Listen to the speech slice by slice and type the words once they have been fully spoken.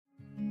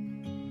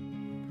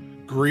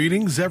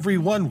Greetings,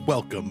 everyone.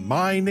 Welcome.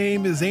 My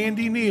name is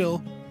Andy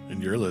Neal,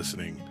 and you're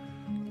listening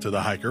to the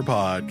Hiker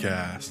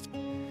Podcast.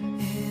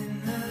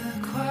 In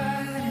the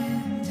quiet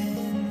and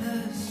in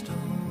the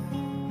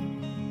storm,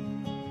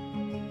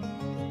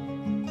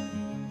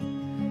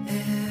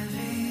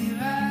 every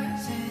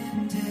rise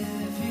and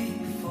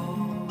every fall.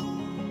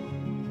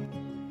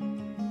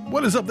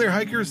 What is up there,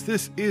 hikers?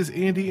 This is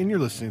Andy, and you're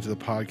listening to the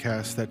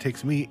podcast that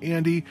takes me,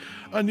 Andy,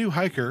 a new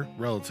hiker,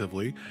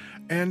 relatively,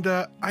 and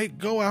I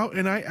go out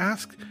and I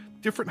ask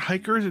different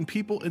hikers and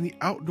people in the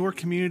outdoor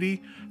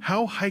community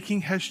how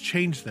hiking has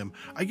changed them.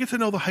 I get to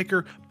know the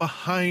hiker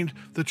behind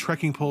the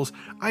trekking poles.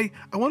 I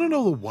want to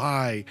know the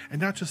why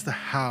and not just the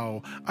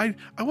how. I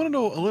want to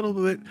know a little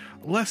bit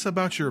less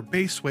about your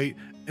base weight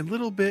and a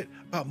little bit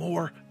about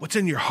more what's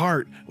in your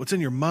heart, what's in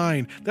your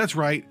mind. That's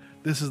right.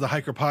 This is the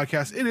Hiker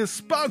Podcast. It is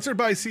sponsored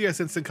by CS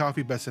Instant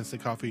Coffee, best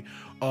instant coffee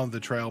on the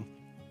trail.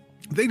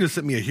 They just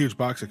sent me a huge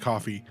box of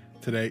coffee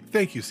today.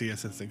 Thank you,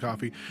 CS Instant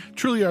Coffee.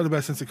 Truly are the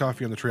best instant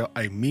coffee on the trail.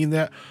 I mean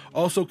that.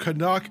 Also,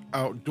 Canuck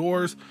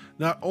Outdoors.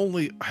 Not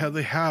only have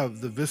they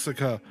the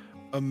Visica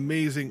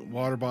amazing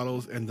water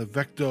bottles and the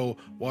Vecto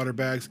water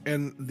bags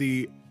and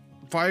the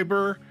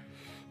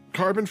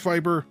carbon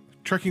fiber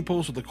trekking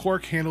poles with the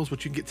cork handles,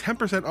 which you can get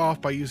 10%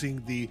 off by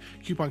using the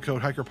coupon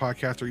code Hiker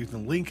Podcast or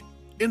using the link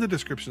in the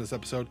description of this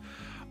episode.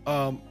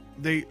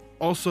 They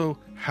also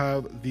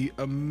have the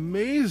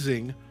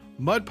amazing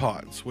mud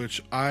pods,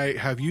 which I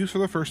have used for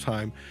the first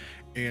time,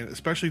 and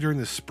especially during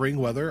the spring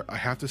weather, I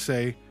have to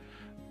say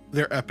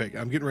they're epic.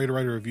 I'm getting ready to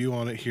write a review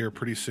on it here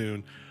pretty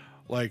soon.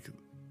 Like,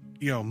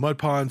 mud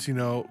ponds,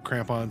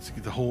 crampons,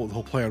 the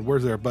whole play on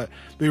words there, but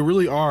they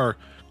really are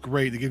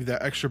great. They give you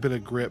that extra bit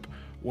of grip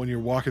when you're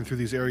walking through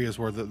these areas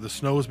where the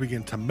snows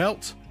begin to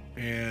melt,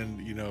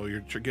 and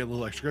you're getting a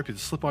little extra grip. You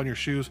just slip on your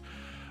shoes,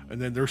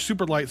 and then they're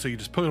super light, so you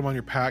just put them on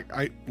your pack.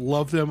 I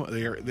love them.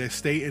 They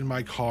stay in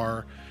my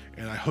car,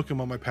 and I hook them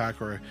on my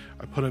pack, or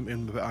I put them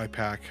in my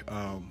pack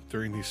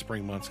during these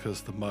spring months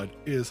because the mud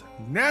is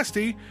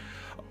nasty.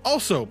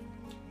 Also,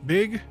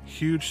 big,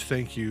 huge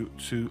thank you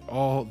to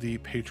all the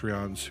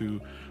Patreons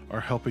who are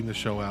helping the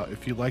show out.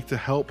 If you'd like to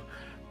help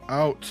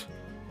out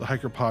the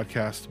Hiker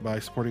Podcast by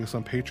supporting us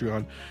on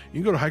Patreon,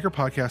 you can go to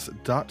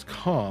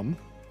hikerpodcast.com,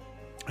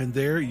 and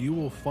there you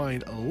will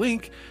find a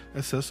link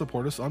that says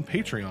support us on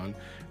Patreon.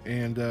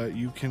 And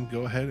you can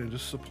go ahead and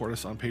just support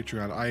us on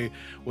Patreon. I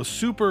was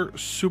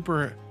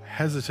super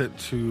hesitant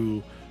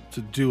to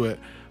do it,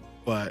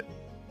 but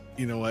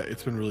you know what?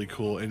 It's been really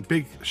cool. And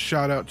big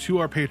shout out to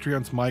our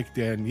Patreons: Mike,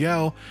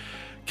 Danielle,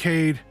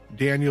 Cade,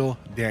 Daniel,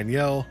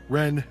 Danielle,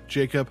 Ren,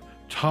 Jacob,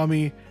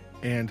 Tommy,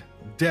 and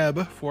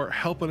Deb for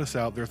helping us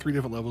out. There are 3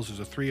 different levels.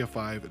 There's a $3, a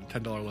 $5, and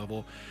 $10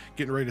 level.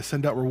 Getting ready to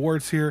send out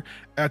rewards here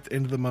at the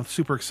end of the month.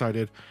 Super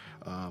excited.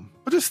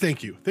 But just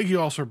thank you. Thank you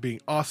also for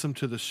being awesome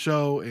to the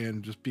show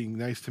and just being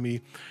nice to me.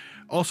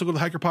 Also go to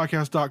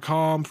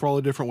hikerpodcast.com for all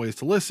the different ways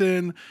to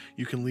listen.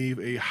 You can leave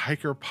a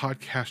Hiker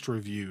Podcast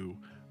review,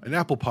 an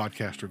Apple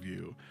Podcast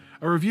review,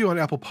 a review on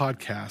Apple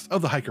Podcasts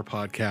of the Hiker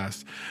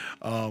Podcast,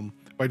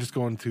 by just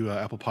going to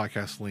Apple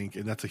Podcast link,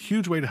 and that's a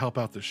huge way to help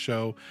out the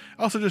show.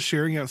 Also, just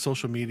sharing it on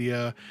social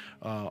media.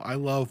 I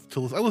love to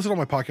listen. I listen to all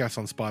my podcasts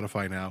on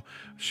Spotify now.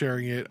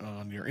 Sharing it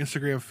on your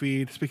Instagram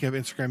feed. Speaking of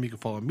Instagram, you can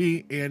follow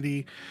me,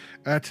 Andy,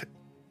 at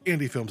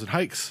Andy Films and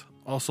Hikes.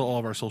 Also, all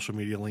of our social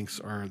media links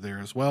are there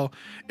as well.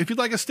 If you'd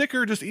like a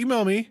sticker, just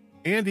email me,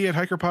 Andy at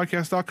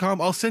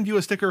hikerpodcast.com. I'll send you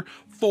a sticker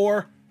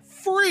for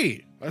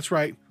free. That's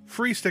right,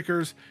 free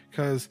stickers,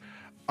 because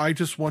I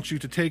just want you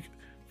to take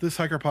this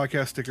Hiker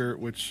Podcast sticker,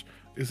 which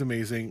is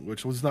amazing,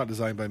 which was not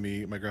designed by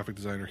me, my graphic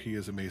designer. He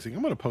is amazing.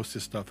 I'm going to post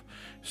his stuff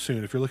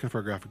soon. If you're looking for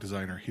a graphic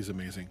designer, he's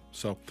amazing.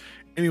 So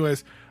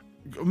anyways,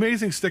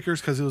 amazing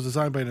stickers, because it was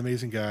designed by an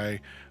amazing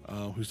guy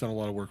who's done a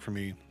lot of work for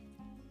me.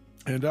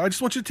 And I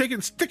just want you to take it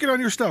and stick it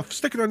on your stuff,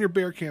 stick it on your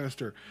bear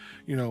canister,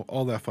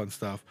 all that fun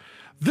stuff.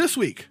 This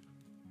week,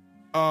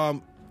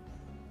 it's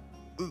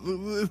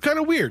kind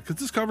of weird because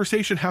this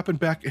conversation happened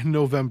back in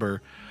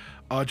November.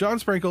 John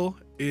Sprankel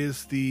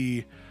is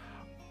the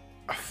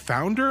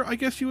founder, I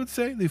guess you would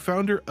say, the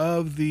founder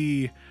of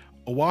the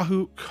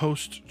Oahu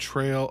Coast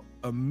Trail.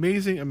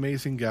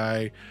 Amazing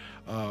guy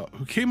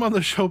who came on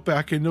the show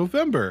back in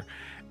November,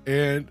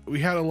 and we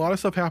had a lot of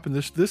stuff happen.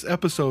 This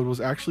episode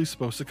was actually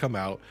supposed to come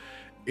out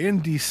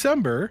in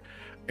December,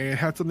 and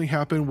had something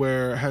happen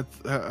where I had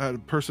a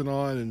person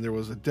on, and there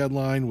was a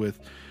deadline with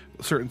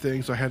certain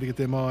things, so I had to get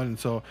them on. And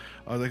so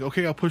I was like,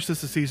 okay, I'll push this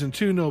to season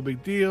 2, no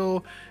big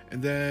deal.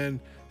 And then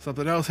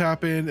something else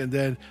happened, and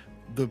then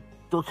the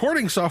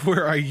recording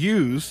software I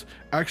use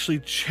actually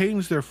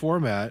changed their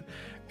format,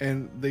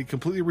 and they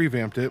completely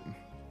revamped it.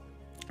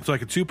 It's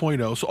like a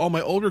 2.0. So all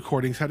my old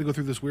recordings had to go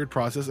through this weird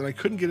process, and I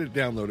couldn't get it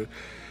downloaded.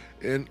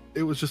 And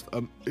it was just,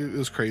 it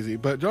was crazy.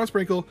 But John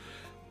Sprankel,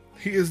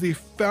 he is the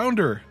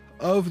founder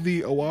of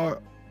the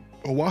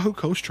Oahu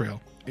Coast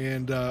Trail,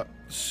 and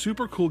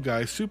super cool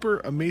guy, super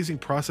amazing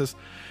process.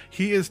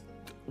 He is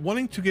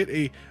wanting to get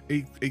a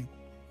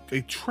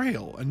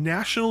trail, a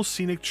national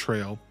scenic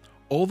trail,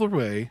 all the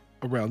way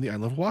around the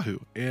island of Oahu.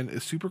 And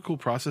it's super cool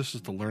process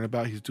just to learn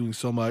about. He's doing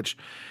so much.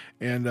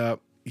 And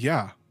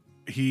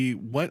he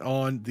went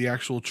on the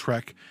actual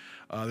trek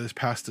this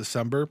past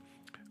December.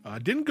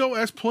 Didn't go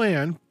as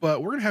planned,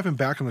 but we're going to have him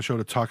back on the show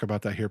to talk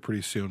about that here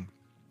pretty soon.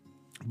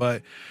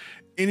 But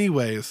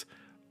anyways,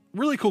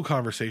 really cool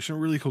conversation,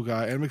 really cool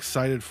guy. And I'm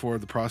excited for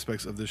the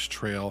prospects of this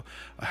trail,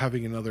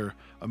 having another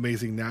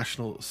amazing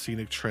national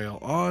scenic trail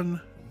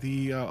on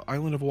the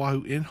island of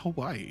Oahu in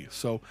Hawaii.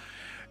 So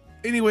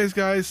anyways,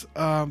 guys,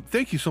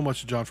 thank you so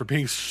much to John for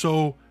being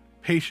so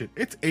patient.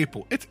 It's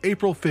April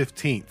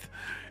 15th.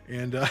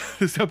 And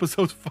this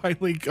episode's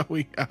finally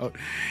going out.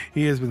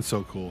 He has been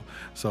so cool.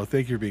 So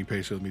thank you for being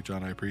patient with me,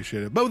 John. I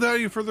appreciate it. But without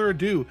any further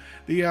ado,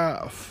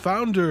 the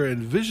founder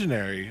and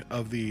visionary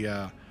of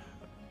the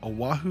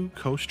Oahu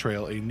Coast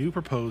Trail, a new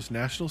proposed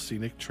national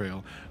scenic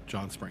trail,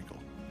 John Sprankel.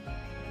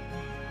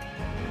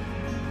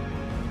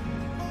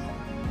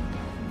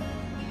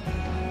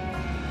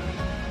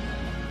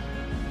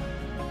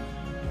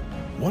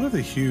 One of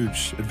the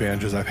huge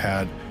advantages I've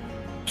had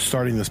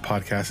starting this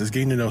podcast is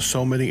getting to know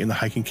so many in the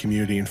hiking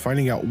community and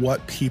finding out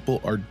what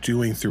people are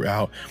doing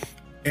throughout.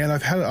 And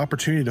I've had an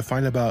opportunity to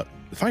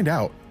find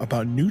out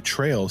about new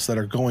trails that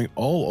are going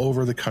all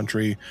over the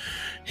country.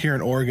 Here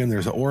in Oregon,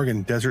 there's an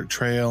Oregon Desert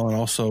Trail, and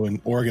also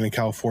in Oregon and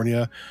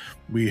California,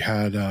 we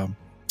had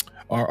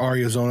our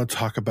Arizona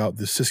talk about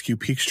the Siskiyou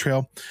Peaks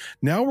Trail.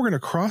 Now we're going to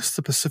cross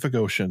the Pacific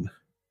Ocean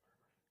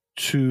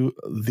to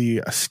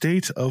the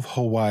state of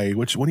Hawaii,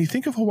 which when you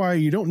think of Hawaii,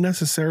 you don't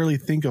necessarily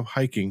think of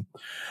hiking,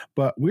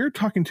 but we're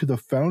talking to the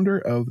founder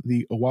of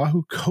the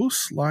Oahu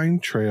Coastline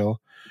Trail,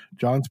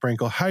 John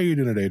Sprankel. How are you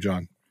doing today,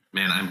 John?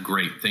 Man, I'm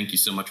great. Thank you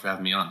so much for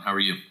having me on. How are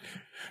you?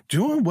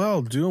 Doing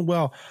well.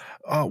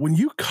 When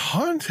you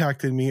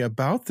contacted me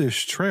about this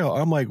trail,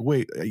 I'm like,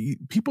 wait,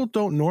 people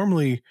don't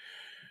normally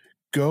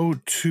go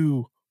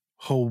to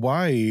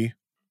Hawaii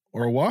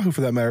or Oahu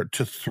for that matter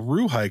to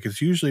through hike. It's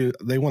usually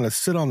they want to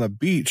sit on the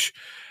beach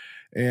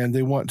and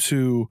they want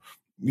to,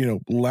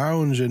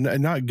 lounge and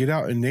not get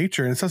out in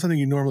nature. And it's not something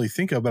you normally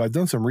think of, but I've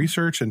done some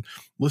research and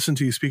listened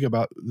to you speak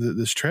about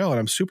this trail, and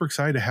I'm super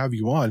excited to have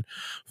you on.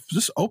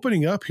 Just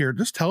opening up here,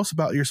 just tell us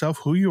about yourself,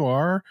 who you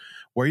are,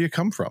 where you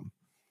come from.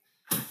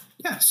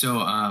 Yeah, so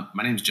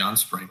my name is John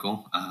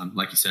Sprankel.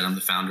 Like you said, I'm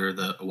the founder of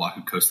the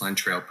Oahu Coastline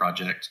Trail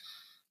Project.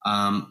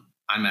 I'm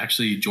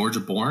actually Georgia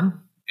born,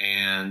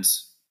 and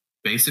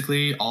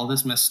basically all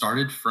this mess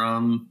started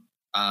from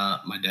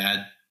my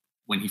dad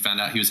when he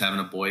found out he was having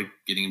a boy,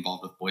 getting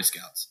involved with Boy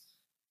Scouts.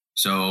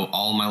 So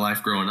all my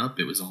life growing up,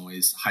 it was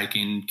always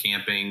hiking,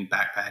 camping,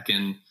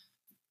 backpacking,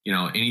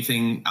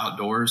 anything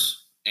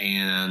outdoors.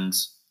 And,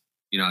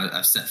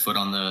 I've set foot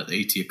on the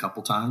AT a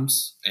couple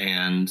times,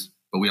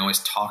 but we always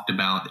talked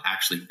about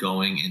actually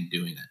going and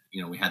doing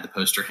it. We had the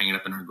poster hanging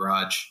up in our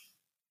garage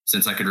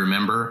since I could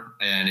remember.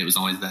 And it was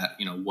always that,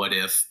 what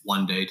if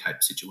one day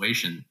type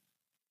situation.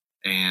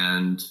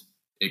 And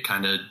it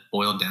kind of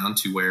boiled down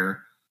to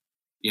where,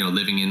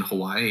 living in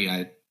Hawaii,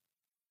 I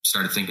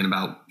started thinking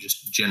about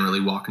just generally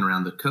walking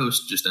around the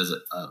coast just as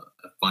a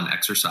fun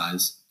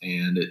exercise.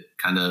 And it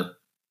kind of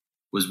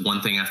was one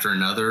thing after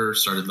another,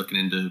 started looking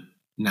into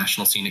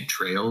national scenic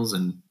trails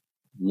and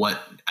what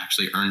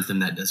actually earns them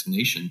that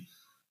designation.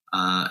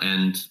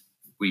 And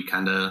we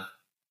kind of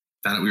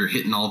found out we were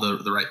hitting all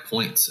the right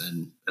points.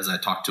 And as I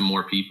talked to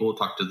more people,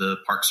 talked to the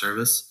Park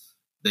Service,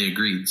 they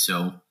agreed.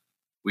 So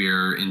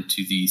we're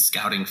into the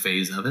scouting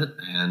phase of it,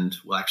 and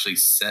we'll actually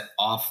set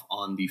off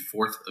on the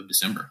 4th of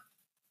December.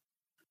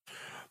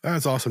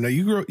 That's awesome. Now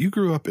you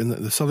grew up in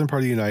the southern part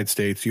of the United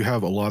States. You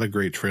have a lot of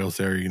great trails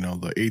there,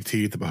 the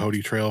AT, the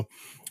Bohode Trail.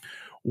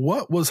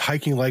 What was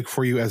hiking like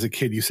for you as a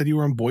kid? You said you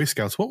were in Boy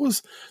Scouts. What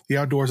was the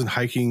outdoors and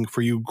hiking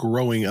for you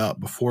growing up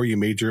before you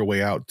made your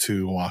way out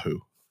to Oahu?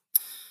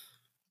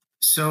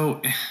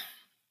 So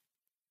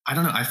I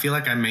don't know. I feel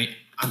like I might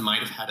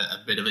have had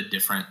a bit of a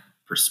different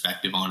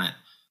perspective on it.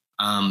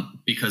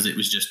 Because it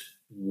was just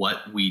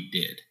what we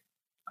did.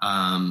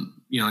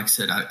 Like I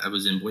said, I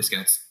was in Boy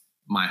Scouts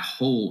my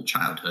whole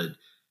childhood.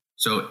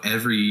 So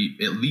at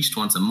least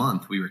once a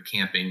month, we were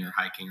camping or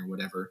hiking or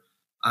whatever.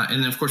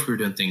 And then, of course, we were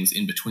doing things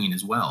in between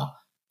as well.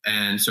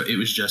 And so it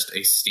was just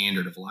a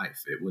standard of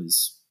life. It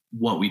was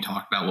what we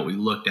talked about, what we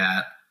looked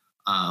at,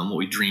 what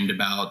we dreamed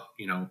about,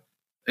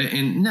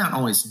 and not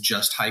always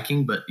just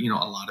hiking, but, a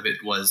lot of it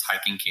was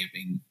hiking,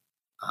 camping,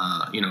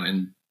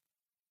 and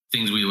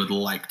things we would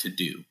like to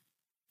do.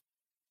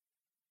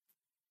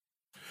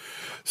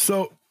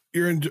 So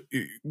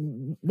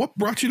what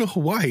brought you to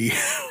Hawaii?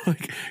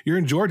 Like, you're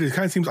in Georgia. It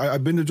kind of seems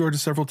I've been to Georgia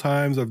several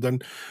times. I've done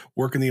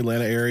work in the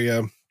Atlanta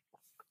area.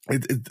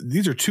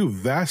 These are two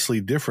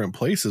vastly different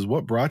places.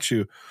 What brought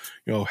you,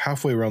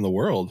 halfway around the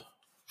world?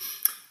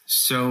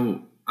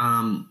 So,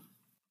 honestly,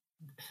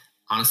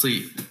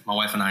 my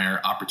wife and I are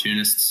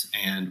opportunists,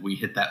 and we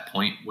hit that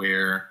point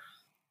where,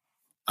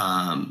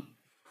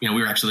 we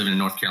were actually living in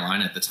North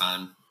Carolina at the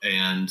time,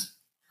 and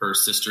her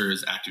sister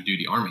is active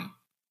duty Army.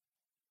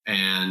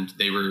 And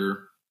they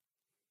were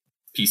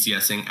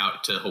PCSing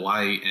out to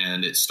Hawaii,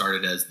 and it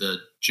started as the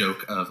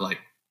joke of like,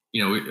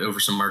 over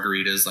some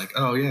margaritas, like,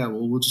 oh yeah,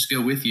 well, we'll just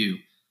go with you.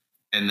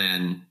 And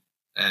then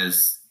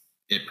as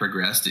it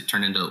progressed, it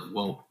turned into,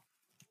 well,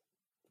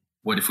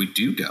 what if we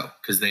do go?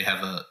 Because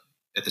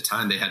at the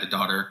time they had a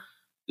daughter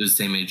that was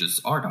the same age as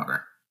our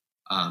daughter.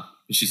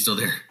 She's still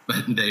there,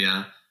 but they,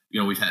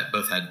 we've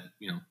both had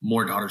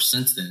more daughters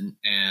since then.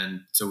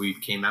 And so we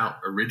came out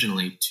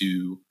originally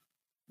to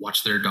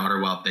watch their daughter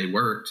while they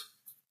worked.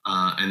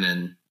 And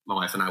then my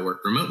wife and I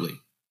worked remotely.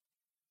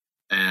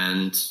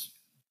 And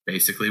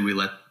basically we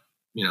let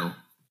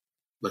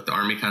the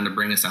Army kind of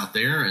bring us out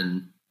there,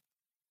 and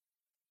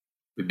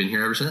we've been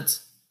here ever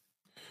since.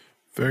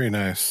 Very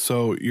nice.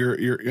 So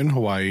you're in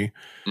Hawaii.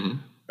 Mm-hmm.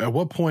 At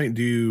what point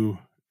do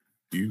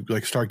you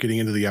like start getting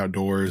into the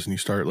outdoors, and you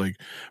start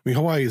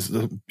Hawaii is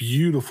the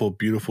beautiful,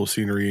 beautiful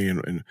scenery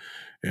and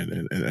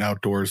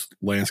outdoors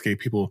landscape.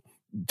 People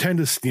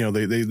tend to,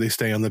 they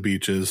stay on the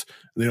beaches.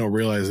 They don't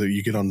realize that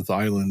you get on the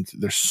island,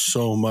 there's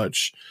so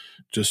much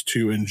just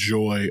to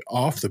enjoy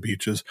off the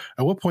beaches.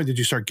 At what point did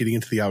you start getting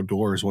into the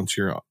outdoors once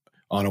you're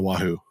on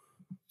Oahu?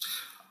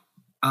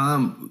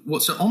 Well,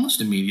 so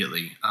almost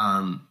immediately.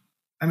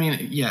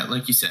 Yeah,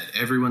 like you said,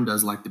 everyone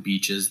does like the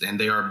beaches, and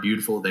they are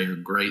beautiful. They are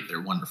great.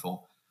 They're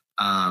wonderful.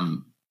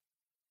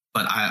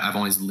 But I've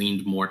always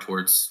leaned more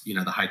towards,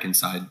 the hiking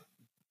side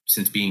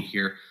since being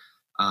here.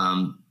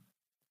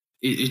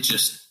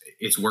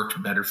 It's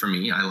worked better for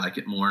me. I like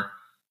it more.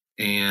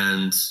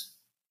 And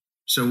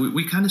so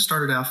we kind of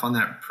started off on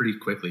that pretty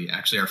quickly.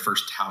 Actually, our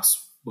first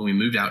house when we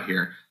moved out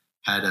here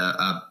had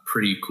a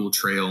pretty cool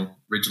trail,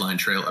 ridgeline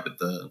trail up at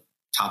the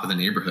top of the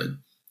neighborhood.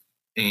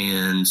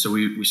 And so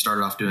we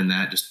started off doing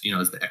that just,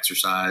 as the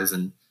exercise,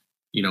 and,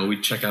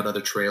 we'd check out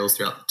other trails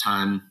throughout the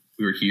time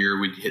we were here.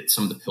 We'd hit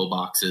some of the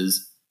pillboxes,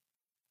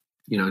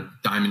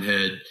 Diamond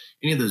Head,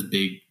 any of those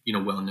big,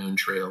 well-known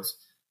trails.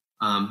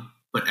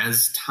 But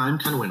as time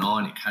kind of went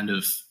on, it kind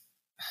of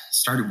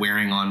started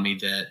wearing on me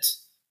that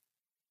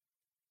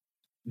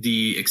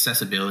the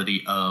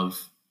accessibility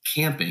of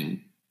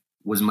camping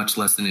was much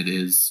less than it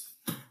is,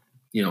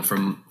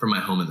 from my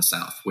home in the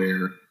South,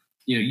 where,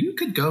 you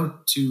could go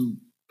to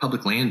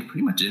public land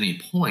pretty much at any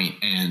point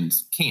and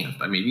camp.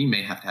 I mean, you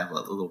may have to have a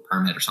little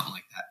permit or something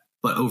like that,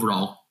 but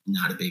overall,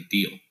 not a big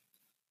deal.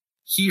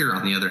 Here,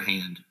 on the other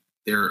hand,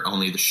 there are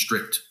only the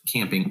strict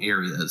camping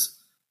areas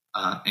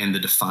and the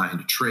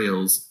defined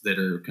trails that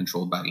are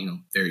controlled by,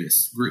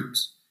 various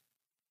groups.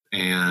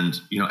 And,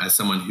 as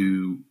someone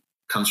who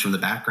comes from the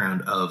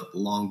background of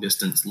long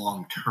distance,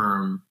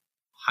 long-term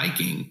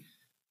hiking,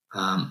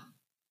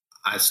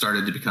 I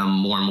started to become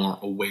more and more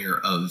aware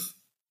of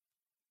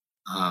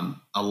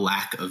a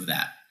lack of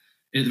that,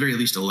 at the very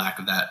least, a lack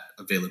of that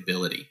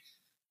availability.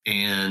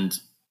 And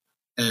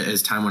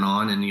as time went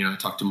on, and, I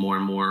talked to more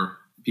and more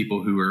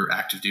people who were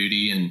active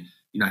duty, and,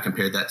 I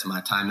compared that to my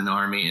time in the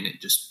Army, and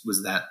it just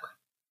was that,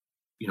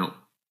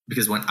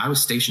 because when I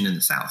was stationed in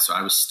the South, so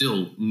I was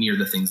still near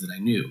the things that I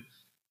knew,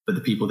 but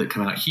the people that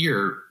come out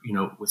here,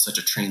 with such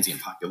a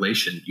transient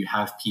population, you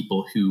have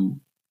people who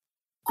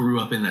grew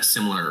up in a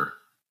similar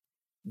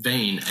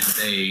vein, and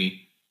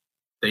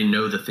they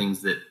know the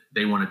things that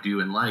they want to do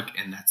and like,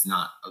 and that's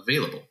not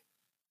available.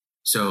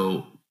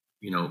 So,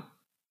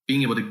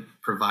 being able to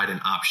provide an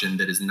option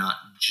that is not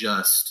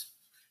just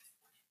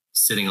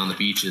sitting on the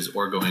beaches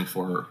or going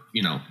for,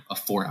 a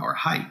 4-hour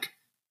hike,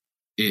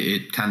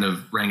 it kind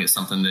of rang as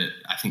something that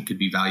I think could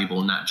be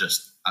valuable, not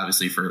just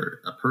obviously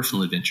for a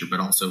personal adventure, but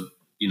also,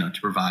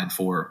 to provide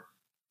for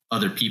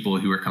other people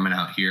who are coming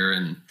out here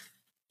and,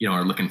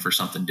 are looking for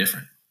something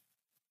different.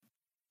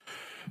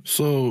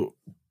 So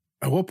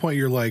at what point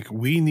you're like,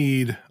 we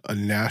need a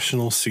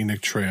national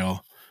scenic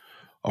trail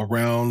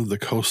around the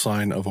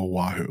coastline of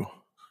Oahu?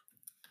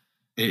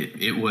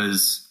 It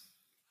was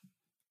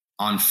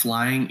on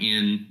flying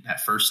in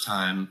that first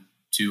time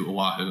to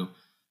Oahu.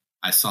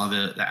 I saw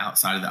the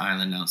outside of the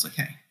island, and I was like,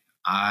 hey,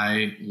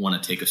 I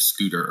want to take a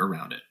scooter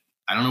around it.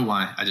 I don't know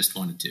why. I just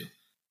wanted to.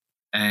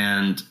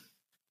 And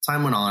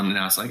time went on, and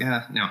I was like,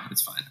 no,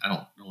 it's fine. I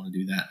don't want to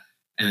do that.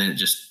 And then it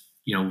just,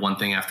 one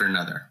thing after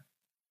another.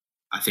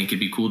 I think it'd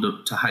be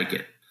cool to hike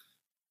it.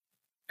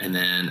 And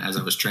then as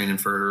I was training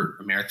for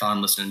a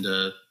marathon, listening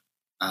to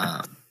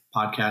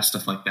podcasts,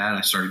 stuff like that,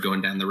 I started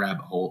going down the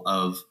rabbit hole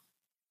of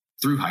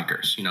thru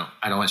hikers.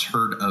 I'd always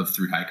heard of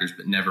thru hikers,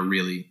 but never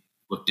really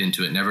looked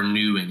into it, never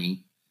knew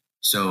any.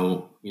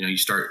 So, you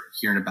start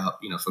hearing about,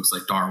 folks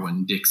like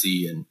Darwin,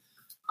 Dixie, and,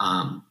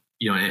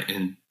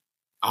 and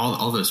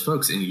all those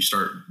folks, and you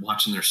start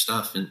watching their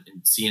stuff and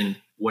seeing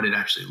what it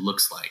actually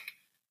looks like.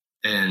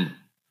 And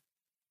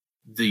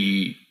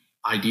the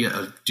idea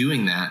of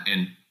doing that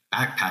and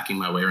backpacking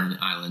my way around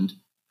the island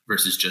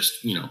versus just,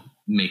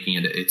 making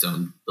it its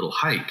own little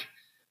hike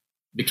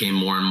became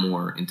more and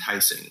more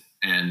enticing.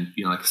 And,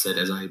 like I said,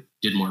 as I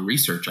did more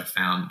research, I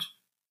found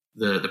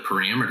the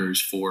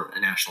parameters for a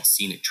national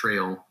scenic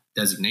trail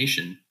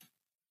designation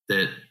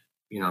that,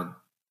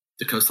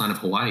 the coastline of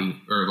Hawaii,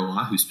 or of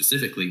Oahu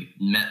specifically,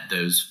 met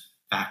those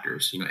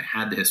factors. It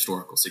had the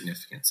historical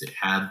significance. It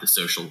had the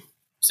social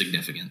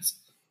significance.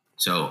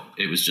 So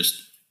it was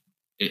just,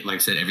 like I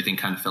said, everything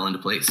kind of fell into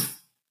place.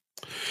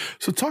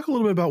 So talk a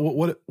little bit about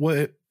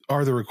what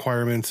are the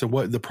requirements and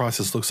what the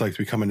process looks like to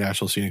become a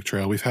National Scenic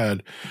Trail. We've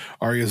had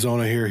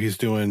Arizona here. He's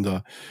doing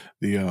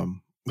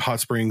the Hot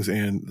Springs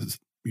and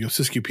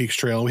Siskiyou Peaks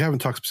Trail. We haven't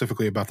talked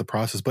specifically about the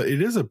process, but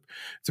it's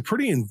a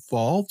pretty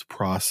involved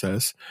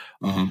process.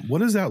 What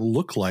does that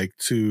look like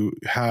to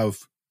have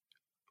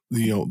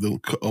the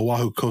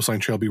Oahu Coastline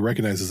Trail be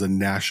recognized as a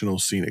National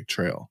Scenic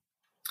Trail?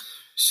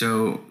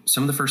 So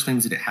some of the first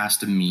things that it has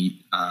to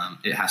meet,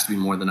 it has to be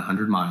more than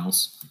 100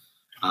 miles,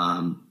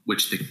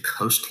 which the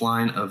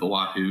coastline of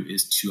Oahu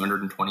is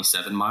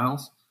 227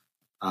 miles.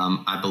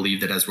 I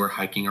believe that as we're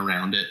hiking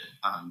around it,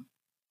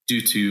 due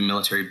to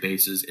military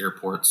bases,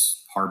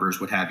 airports, harbors,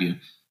 what have you,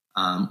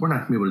 we're not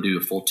going to be able to do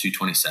a full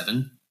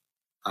 227.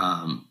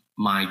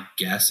 My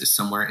guess is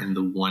somewhere in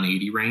the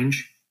 180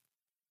 range.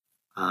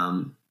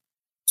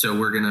 So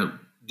we're going to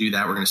do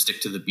that. We're going to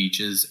stick to the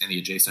beaches and the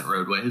adjacent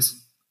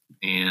roadways.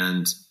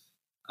 And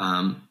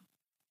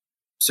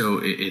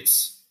so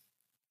it's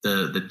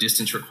the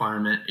distance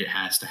requirement. It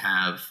has to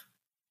have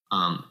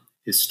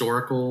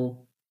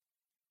historical,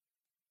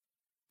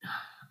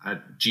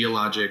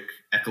 geologic,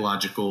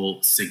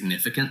 ecological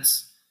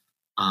significance,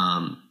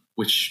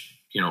 which,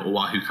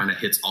 Oahu kind of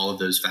hits all of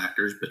those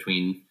factors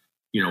between,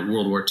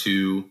 World War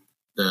II,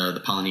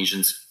 the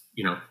Polynesians,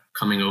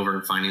 coming over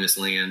and finding this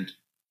land,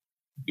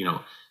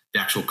 the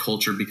actual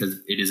culture,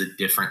 because it is a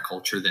different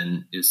culture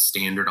than is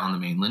standard on the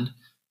mainland.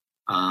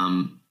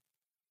 And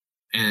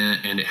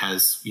it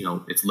has,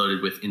 it's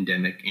loaded with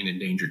endemic and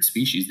endangered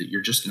species that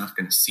you're just not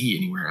going to see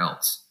anywhere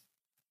else.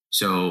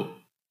 So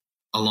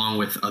along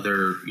with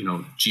other,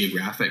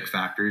 geographic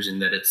factors, in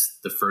that it's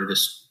the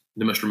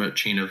most remote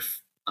chain of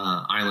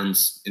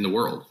islands in the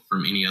world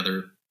from any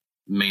other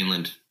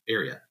mainland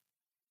area.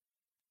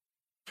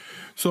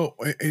 So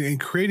in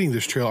creating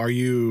this trail, are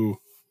you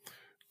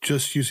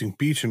just using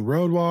beach and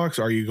road walks?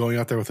 Are you going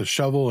out there with a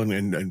shovel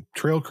and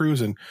trail crews?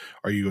 And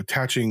are you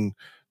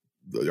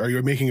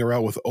making a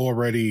route with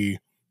already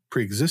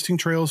pre-existing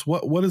trails?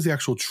 What is the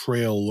actual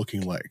trail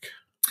looking like?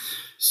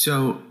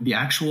 So the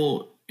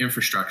actual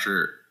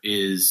infrastructure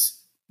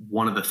is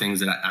one of the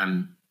things that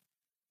I'm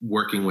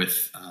working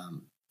with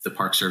the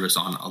Park Service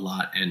on a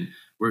lot. And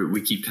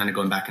we keep kind of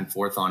going back and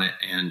forth on it.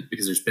 And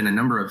because there's been a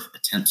number of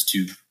attempts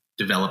to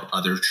develop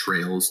other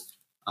trails,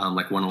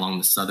 like one along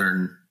the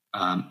southern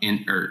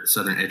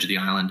edge of the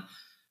island,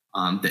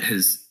 that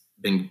has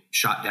been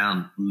shot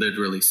down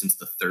literally since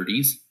the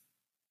 30s.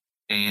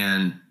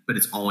 But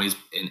it's always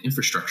an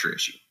infrastructure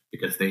issue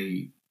because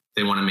they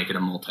want to make it a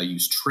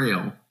multi-use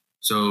trail.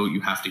 So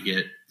you have to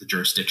get the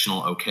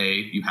jurisdictional okay.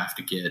 You have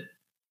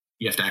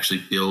to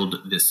actually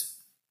build this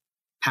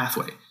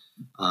pathway,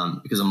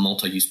 because a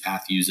multi-use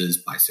path uses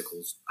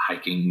bicycles,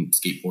 hiking,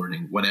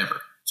 skateboarding,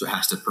 whatever. So it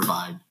has to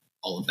provide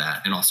all of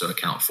that and also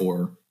account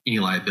for any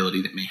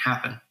liability that may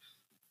happen.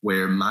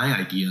 Where my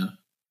idea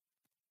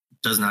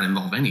does not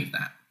involve any of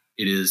that.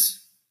 It is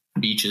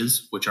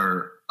beaches, which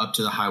are up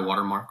to the high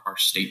water mark, are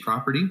state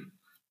property.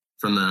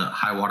 From the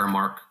high water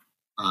mark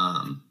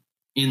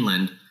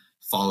inland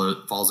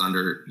falls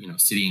under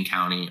city and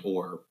county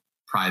or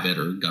private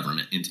or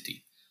government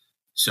entity.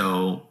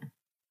 So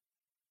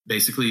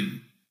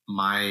basically,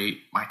 my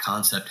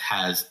concept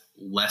has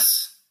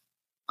less,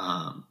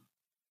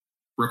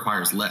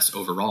 requires less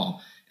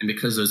overall. And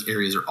because those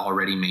areas are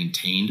already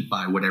maintained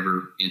by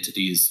whatever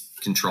entity is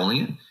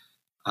controlling it,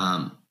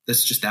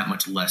 that's just that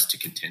much less to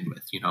contend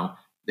with.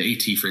 The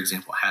AT, for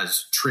example,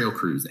 has trail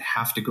crews that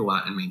have to go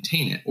out and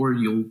maintain it, or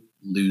you'll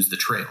lose the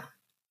trail.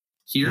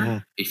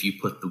 Here, if you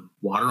put the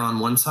water on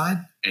one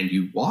side and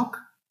you walk,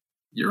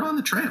 you're on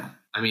the trail.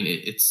 I mean,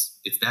 it's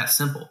that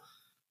simple.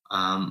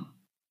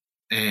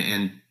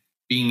 And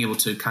being able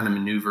to kind of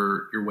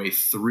maneuver your way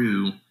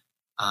through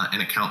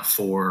and account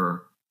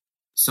for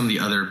some of the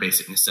other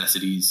basic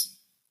necessities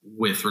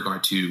with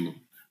regard to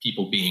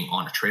people being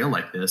on a trail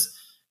like this.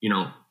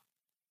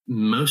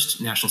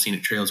 Most National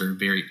Scenic Trails are a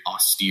very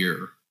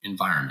austere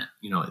environment.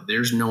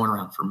 There's no one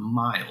around for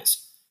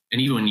miles. And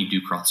even when you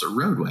do cross a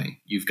roadway,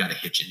 you've got to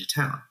hitch into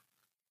town.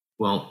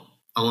 Well,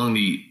 along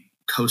the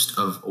coast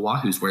of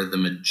Oahu is where the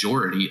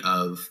majority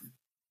of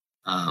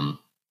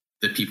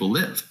the people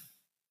live.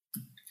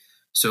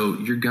 So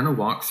you're going to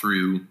walk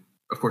through,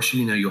 of course,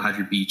 you'll have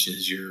your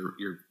beaches, your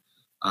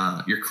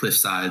cliff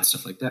sides,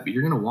 stuff like that. But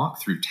you're going to walk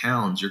through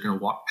towns. You're going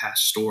to walk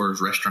past stores,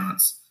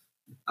 restaurants,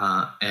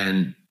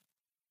 and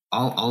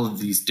all of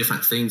these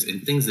different things,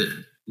 and things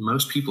that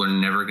most people are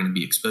never going to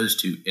be exposed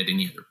to at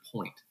any other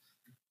point.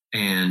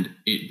 And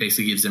it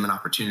basically gives them an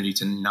opportunity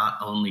to not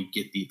only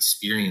get the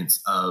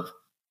experience of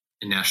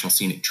a National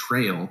Scenic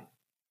Trail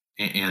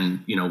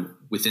and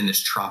within this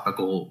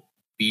tropical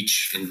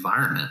beach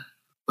environment,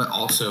 but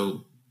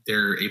also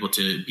they're able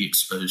to be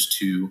exposed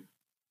to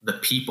the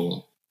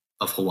people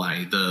of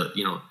Hawaii, the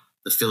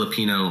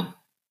Filipino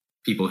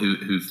people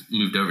who've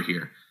moved over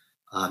here.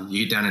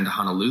 You get down into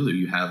Honolulu,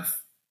 you have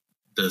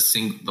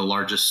the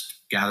largest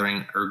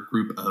gathering or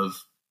group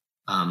of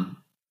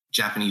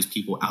Japanese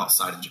people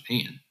outside of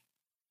Japan.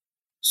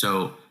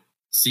 So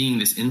seeing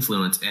this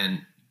influence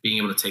and being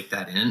able to take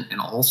that in, and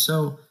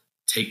also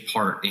take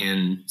part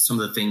in some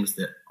of the things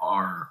that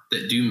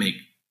do make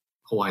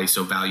Hawaii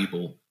so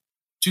valuable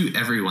to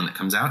everyone that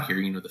comes out here,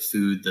 the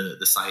food,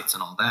 the sites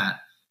and all that,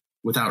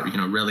 without,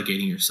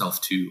 relegating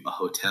yourself to a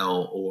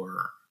hotel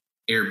or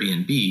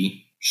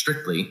Airbnb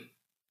strictly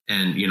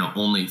and,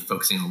 only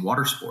focusing on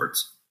water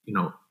sports.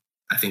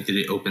 I think that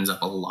it opens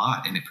up a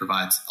lot, and it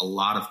provides a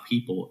lot of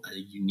people a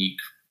unique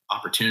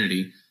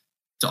opportunity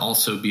to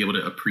also be able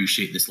to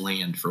appreciate this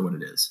land for what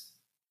it is.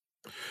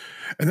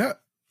 And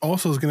that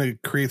also is going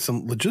to create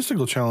some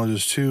logistical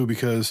challenges too,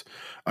 because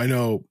I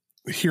know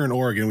here in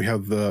Oregon, we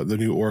have the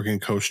new Oregon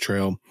Coast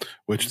Trail,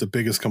 which the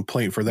biggest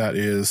complaint for that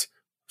is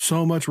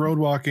so much road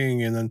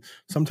walking. And then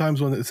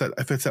sometimes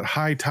if it's at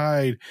high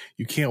tide,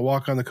 you can't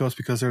walk on the coast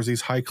because there's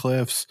these high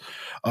cliffs.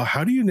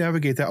 How do you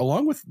navigate that,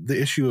 along with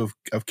the issue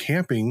of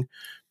camping?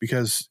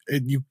 Because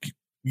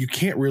you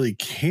can't really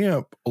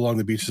camp along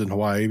the beaches in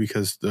Hawaii,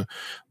 because the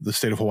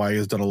state of Hawaii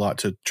has done a lot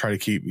to try to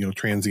keep,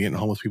 transient and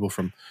homeless people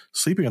from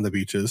sleeping on the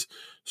beaches.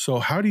 So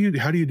how do you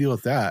deal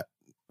with that?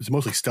 Is it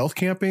mostly stealth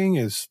camping?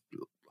 Is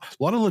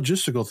a lot of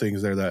logistical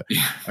things there that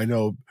I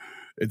know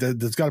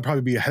there's got to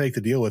probably be a headache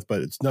to deal with,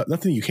 but it's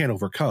nothing you can't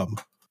overcome.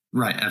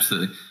 Right.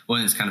 Absolutely. Well,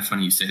 and it's kind of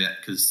funny you say that,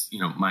 because,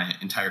 my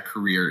entire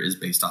career is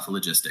based off of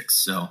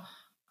logistics. So,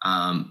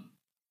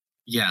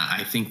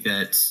 I think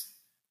that,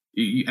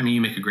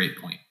 you make a great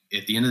point.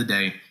 At the end of the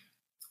day,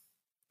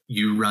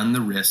 you run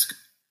the risk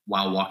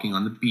while walking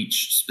on the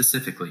beach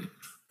specifically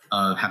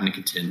of having to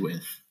contend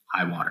with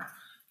high water.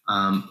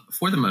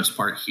 For the most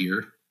part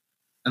here,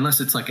 unless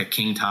it's like a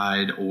king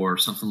tide or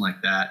something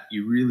like that,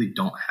 you really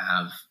don't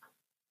have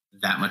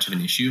that much of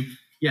an issue.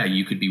 Yeah,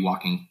 you could be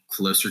walking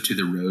closer to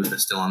the road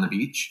but still on the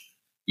beach.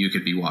 You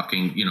could be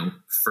walking,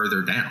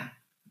 further down.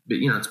 But,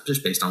 it's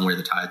just based on where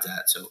the tide's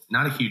at. So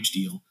not a huge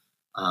deal.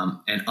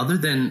 And other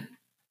than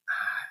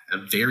a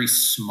very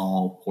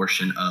small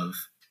portion of,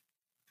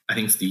 I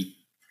think it's the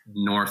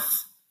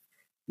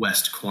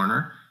northwest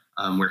corner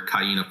where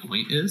Kaina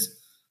Point is,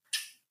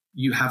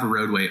 you have a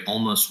roadway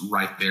almost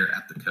right there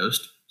at the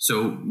coast.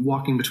 So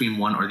walking between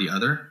one or the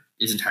other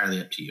is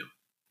entirely up to you.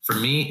 For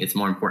me, it's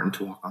more important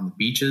to walk on the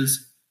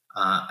beaches.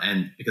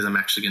 And because I'm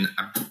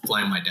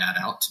flying my dad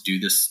out to do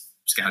this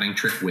scouting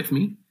trip with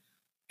me.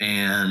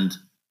 And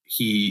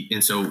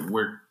so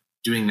we're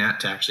doing that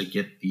to actually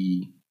get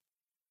the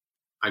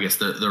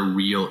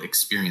real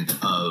experience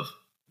of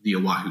the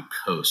Oahu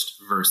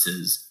coast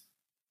versus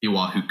the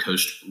Oahu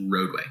coast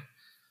roadway.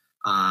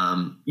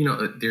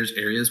 There's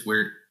areas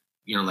where,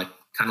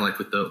 kind of like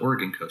with the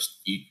Oregon coast,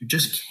 you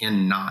just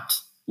cannot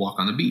walk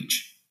on the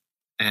beach,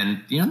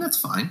 and, that's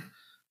fine.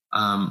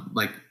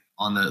 Like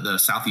on the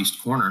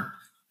southeast corner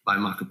by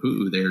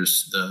Makapu'u,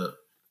 there's the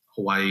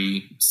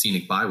Hawaii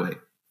Scenic Byway,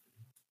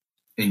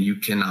 and you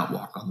cannot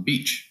walk on the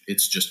beach.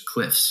 It's just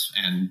cliffs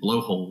and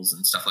blowholes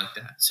and stuff like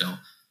that. So,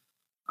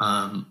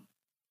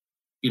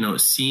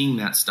 seeing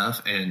that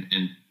stuff and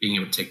being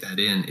able to take that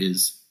in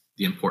is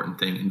the important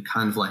thing. And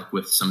kind of like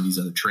with some of these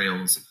other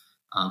trails,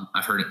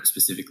 I've heard it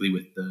specifically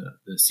with the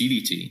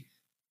CDT,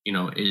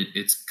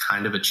 it's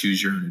kind of a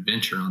choose your own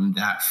adventure on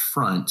that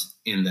front,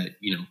 in that,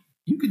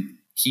 you could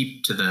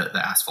keep to the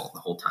asphalt the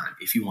whole time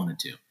if you wanted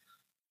to,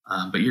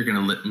 but you're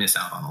going to miss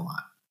out on a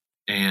lot.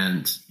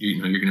 And, you're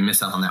going to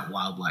miss out on that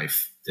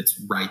wildlife that's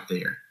right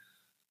there.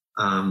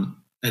 And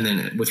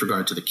then with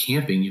regard to the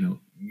camping,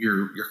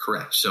 you're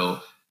correct. So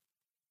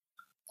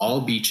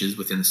all beaches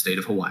within the state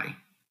of Hawaii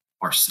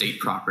are state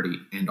property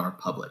and are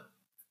public,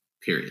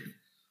 period.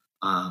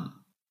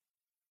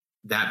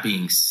 That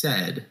being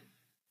said,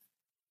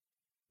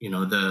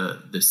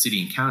 the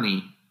city and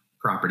county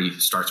property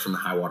starts from the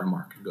high water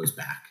mark and goes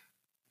back,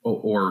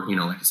 or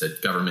like I said,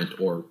 government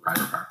or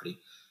private property.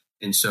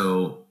 And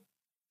so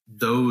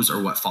those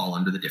are what fall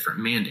under the different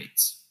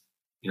mandates.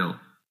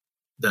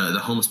 The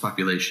homeless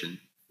population,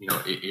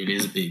 it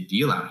is a big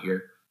deal out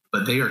here,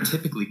 but they are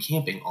typically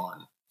camping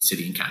on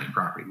city and county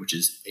property, which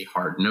is a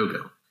hard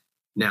no-go.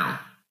 Now,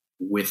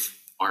 with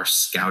our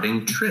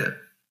scouting trip,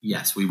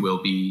 yes, we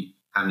will be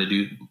having to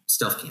do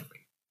stealth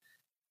camping.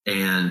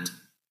 And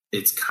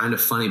it's kind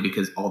of funny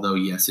because although,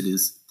 yes, it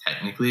is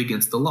technically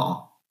against the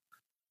law,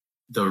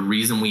 the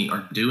reason we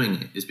are doing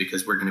it is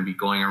because we're going to be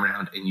going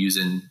around and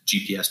using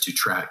GPS to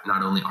track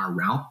not only our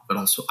route, but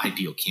also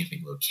ideal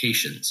camping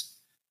locations,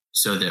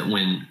 so that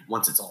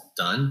once it's all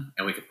done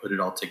and we can put it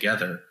all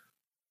together,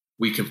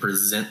 we can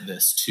present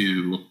this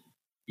to,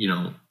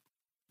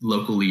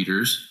 local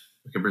leaders.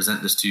 We can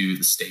present this to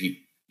the state,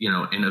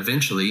 and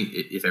eventually,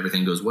 if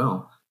everything goes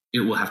well, it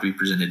will have to be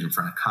presented in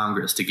front of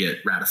Congress to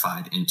get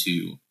ratified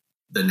into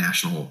the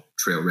National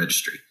Trail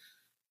Registry.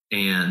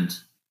 And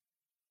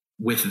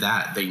with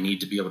that, they need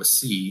to be able to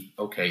see,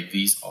 okay,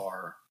 these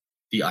are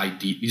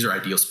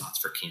ideal spots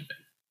for camping.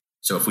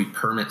 So if we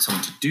permit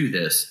someone to do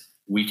this,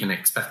 we can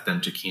expect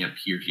them to camp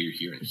here, here,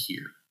 here, and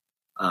here.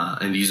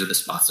 And these are the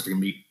spots that are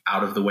going to be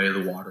out of the way of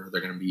the water.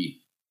 They're going to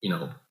be,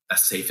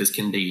 as safe as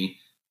can be.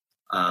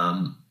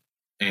 And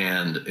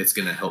it's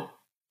going to help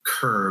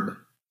curb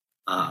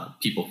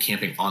people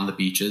camping on the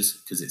beaches,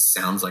 because it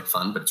sounds like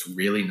fun, but it's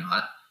really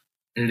not.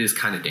 And it is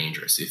kind of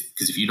dangerous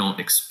because if you don't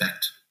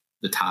expect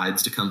the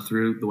tides to come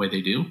through the way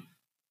they do,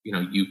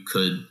 you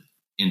could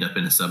end up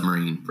in a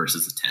submarine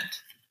versus a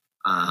tent.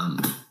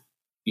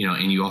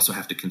 And you also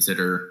have to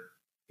consider,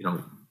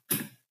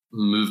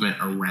 movement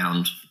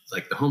around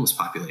like the homeless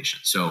population.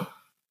 So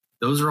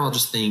those are all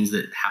just things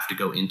that have to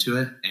go into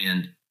it.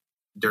 And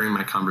during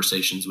my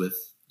conversations with,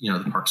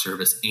 the Park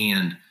Service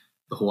and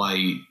the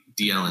Hawaii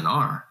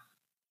DLNR,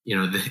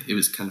 it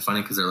was kind of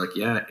funny because they're like,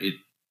 yeah,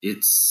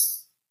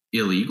 it's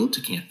illegal to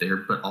camp there,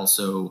 but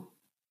also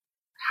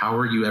how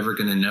are you ever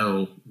going to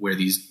know where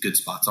these good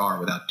spots are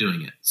without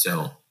doing it?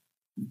 So,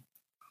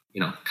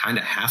 kind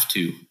of have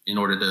to in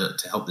order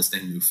to help this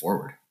thing move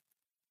forward.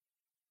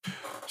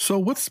 So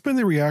what's been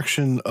the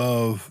reaction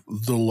of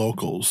the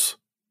locals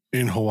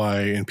in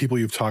Hawaii and people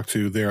you've talked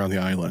to there on the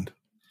island?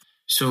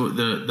 So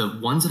the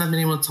ones that I've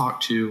been able to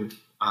talk to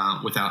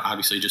without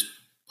obviously just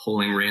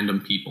polling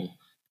random people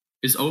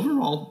is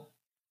overall,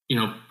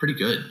 pretty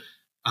good.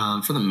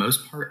 For the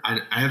most part,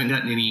 I haven't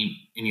gotten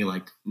any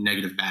like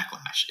negative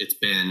backlash. It's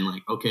been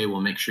like, okay,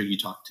 well, make sure you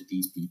talk to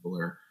these people,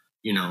 or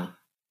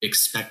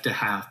expect to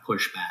have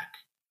pushback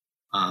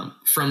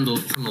from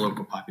the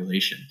local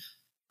population.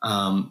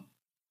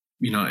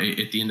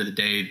 At the end of the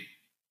day,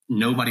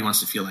 nobody wants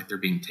to feel like they're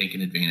being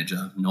taken advantage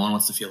of. No one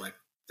wants to feel like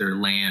their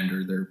land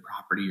or their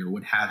property or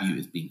what have you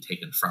is being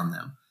taken from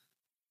them.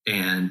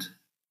 And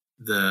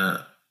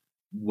the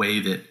way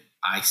that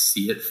I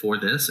see it for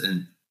this,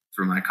 and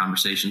through my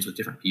conversations with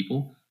different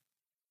people,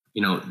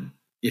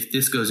 if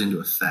this goes into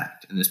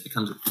effect and this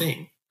becomes a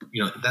thing,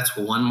 that's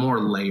one more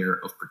layer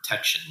of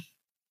protection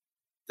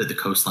that the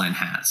coastline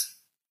has.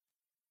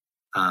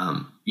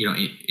 And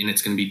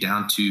it's going to be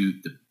down to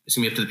it's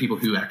going to be up to the people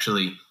who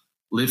actually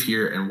live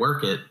here and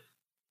work it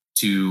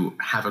to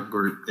have a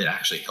group that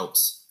actually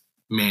helps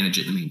manage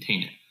it and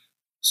maintain it.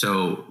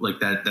 So like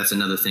that's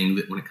another thing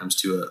that when it comes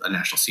to a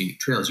national scenic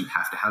trail is you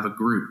have to have a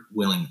group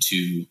willing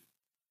to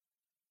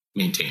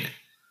maintain it.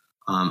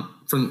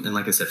 And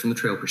like I said, from the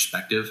trail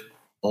perspective,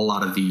 a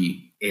lot of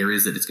the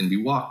areas that it's going to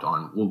be walked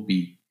on will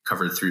be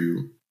covered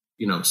through,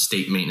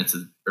 state maintenance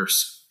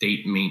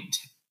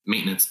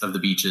maintenance of the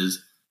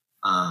beaches,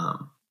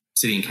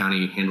 city and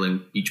county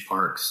handling beach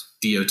parks,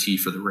 DOT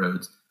for the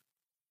roads.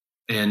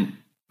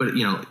 But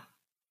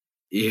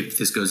if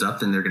this goes up,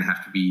 then they're going to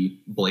have to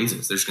be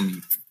blazes. There's going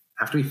to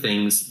have to be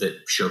things that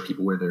show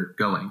people where they're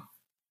going.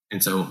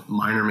 And so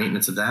minor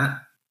maintenance of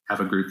that, have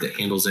a group that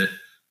handles it.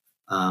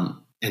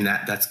 And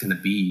that's going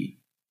to be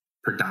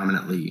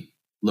predominantly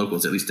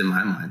locals, at least in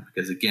my mind,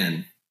 because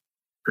again,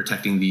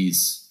 protecting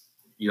these,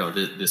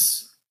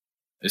 this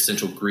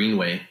essential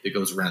greenway that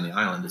goes around the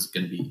island is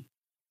going to be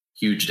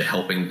huge to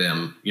helping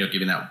them,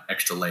 giving that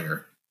extra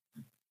layer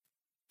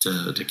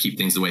to keep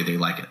things the way they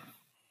like it.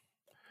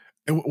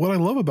 And what I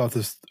love about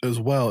this as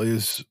well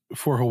is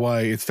for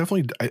Hawaii, it's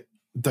definitely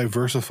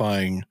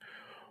diversifying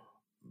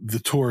the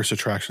tourist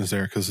attractions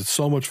there, because it's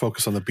so much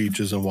focus on the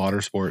beaches and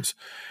water sports.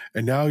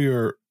 And now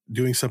you're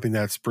doing something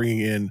that's bringing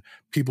in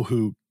people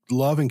who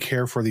love and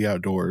care for the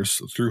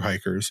outdoors through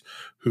hikers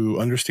who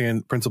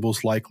understand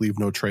principles like leave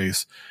no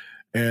trace.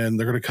 And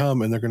they're going to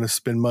come and they're going to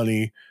spend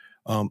money,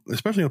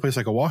 especially in a place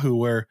like Oahu,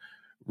 where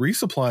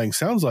resupplying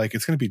sounds like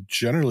it's going to be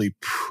generally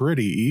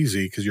pretty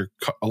easy because you're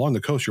along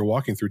the coast, you're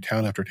walking through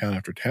town after town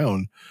after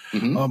town.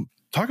 Mm-hmm.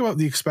 Talk about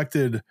the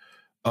expected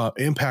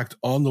impact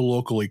on the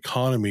local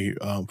economy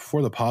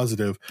for the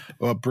positive,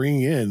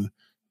 bringing in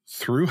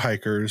through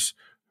hikers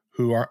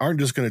who aren't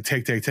just going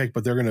to take,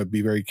 but they're going to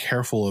be very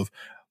careful of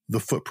the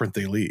footprint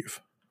they leave.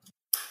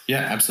 Yeah,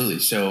 absolutely.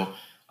 So,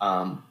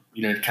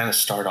 to kind of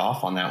start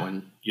off on that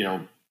one,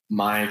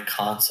 my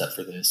concept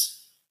for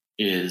this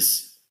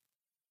is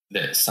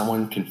that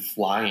someone can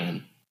fly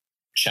in,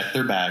 check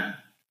their bag.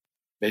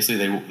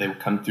 Basically, they would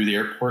come through the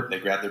airport, they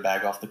grab their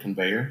bag off the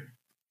conveyor,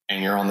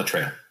 and you're on the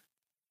trail.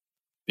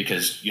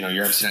 Because, you're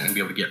obviously not going to be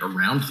able to get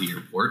around the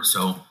airport.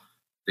 So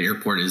the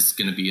airport is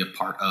going to be a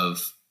part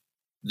of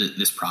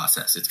this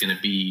process. It's going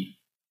to be,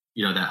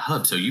 that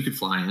hub. So you could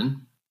fly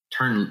in,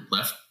 turn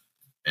left,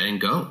 and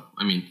go.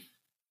 I mean,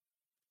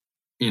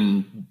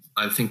 in,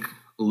 I think,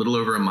 a little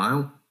over a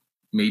mile,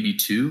 maybe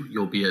 2,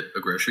 you'll be at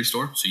a grocery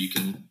store. So you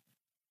can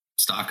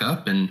stock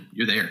up and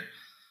you're there.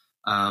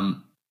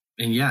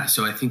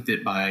 So I think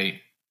that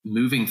by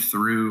moving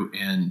through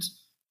and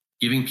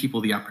giving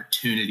people the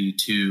opportunity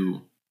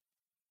to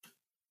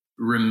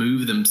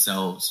remove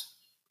themselves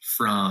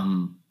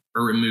from,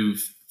 or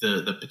remove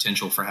the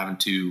potential for having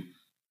to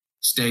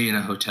stay in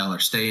a hotel or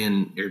stay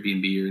in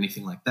Airbnb or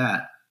anything like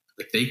that,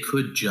 like they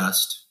could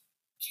just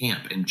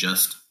camp and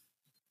just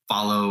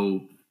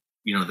follow,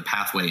 the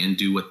pathway and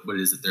do what it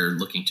is that they're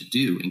looking to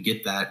do and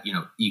get that,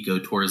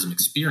 ecotourism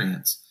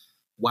experience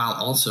while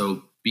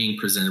also being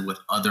presented with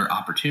other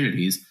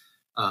opportunities,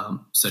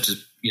 such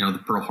as,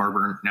 the Pearl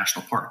Harbor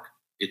National Park.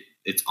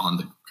 It's on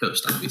the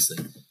coast,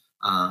 obviously.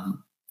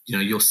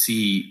 You'll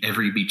see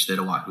every beach that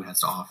Oahu has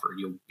to offer.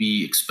 You'll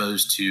be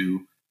exposed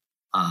to,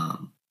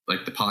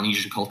 like the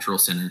Polynesian Cultural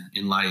Center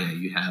in Laie.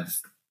 You have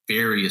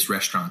various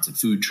restaurants and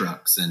food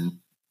trucks and,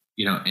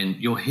 and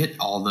you'll hit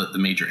all the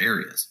major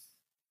areas.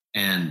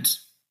 And,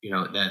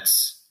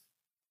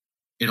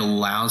 it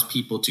allows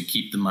people to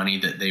keep the money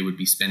that they would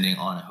be spending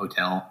on a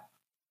hotel,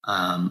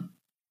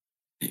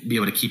 be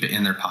able to keep it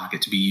in their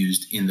pocket to be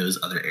used in those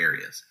other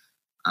areas.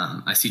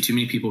 I see too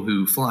many people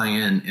who fly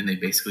in and they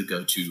basically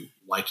go to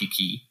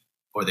Waikiki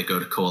or they go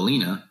to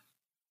Ko'olina,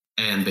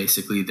 and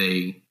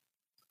basically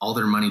all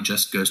their money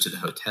just goes to the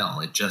hotel.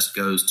 It just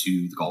goes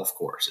to the golf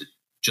course. It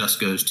just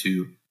goes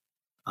to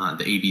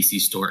the ABC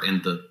store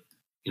and the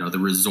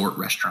resort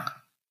restaurant.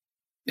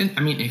 And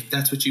I mean, if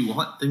that's what you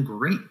want, then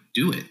great,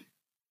 do it.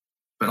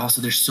 But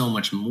also there's so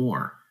much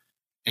more.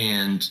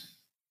 And,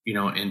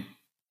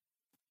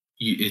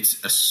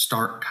 it's a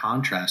stark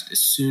contrast as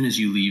soon as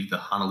you leave the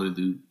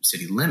Honolulu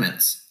city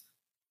limits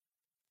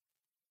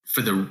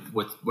for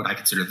what I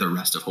consider the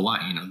rest of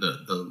Hawaii,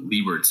 the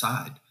leeward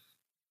side.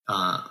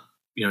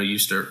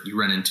 You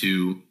run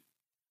into,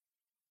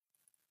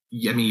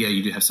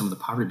 you do have some of the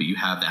poverty, but you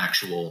have the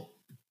actual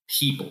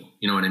people,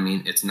 you know what I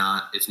mean? It's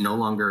no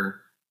longer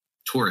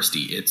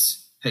touristy.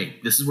 It's, hey,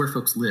 this is where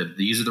folks live.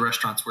 These are the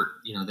restaurants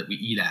that we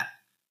eat at.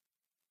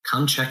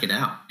 Come check it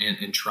out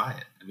and try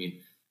it. I mean,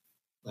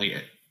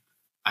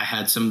 I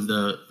had some of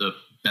the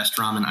best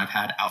ramen I've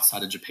had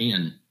outside of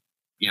Japan,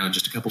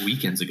 just a couple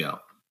weekends ago,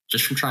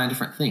 just from trying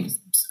different things.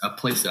 A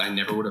place that I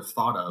never would have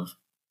thought of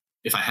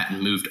if I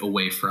hadn't moved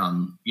away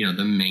from,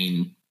 the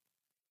main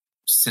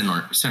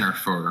center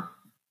for,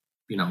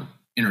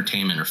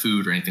 entertainment or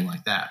food or anything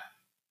like that.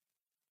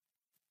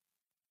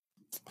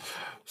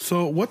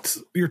 So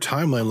what's your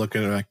timeline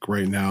looking like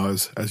right now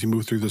as you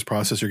move through this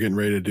process? You're getting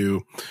ready to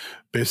do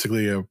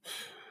basically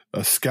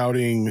a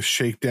scouting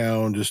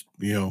shakedown, just,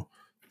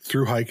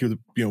 through hike,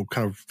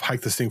 kind of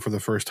hike this thing for the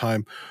first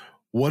time.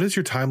 What does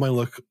your timeline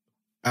look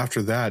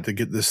after that to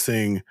get this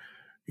thing,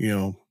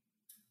 to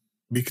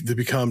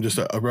become just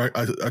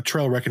a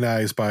trail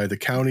recognized by the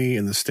county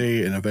and the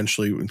state and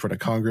eventually in front of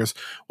Congress?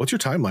 What's your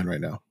timeline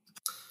right now?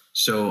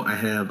 So I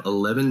have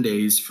 11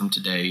 days from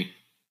today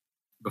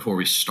before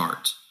we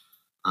start.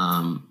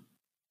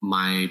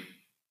 My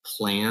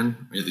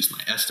plan, or at least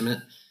my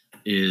estimate,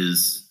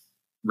 is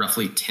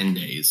roughly 10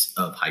 days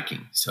of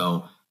hiking.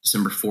 So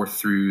December 4th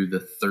through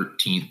the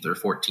 13th or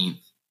 14th,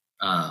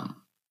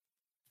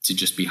 to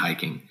just be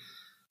hiking.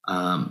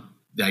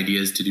 The idea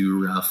is to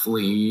do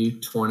roughly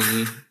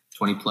 20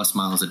 plus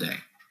miles a day.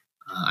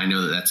 I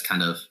know that's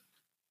kind of,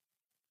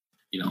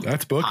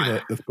 that's booking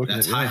high, it.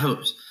 That's high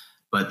hopes.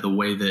 But the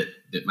way that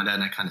my dad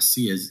and I kind of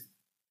see is,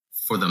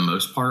 for the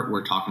most part,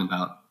 we're talking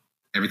about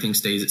everything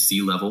stays at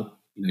sea level.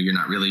 You're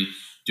not really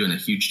doing a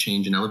huge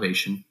change in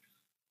elevation,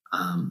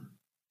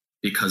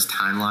 because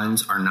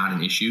timelines are not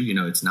an issue.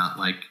 It's not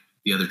like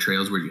the other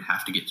trails where you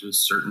have to get to a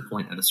certain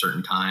point at a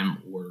certain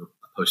time or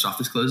a post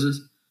office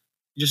closes.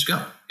 You just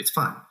go. It's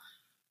fine.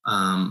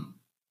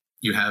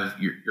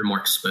 You're more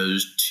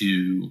exposed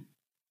to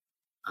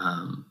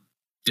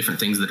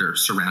different things that are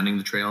surrounding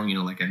the trail.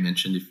 Like I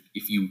mentioned,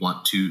 if you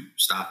want to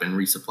stop and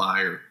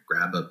resupply or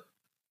grab a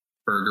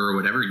burger or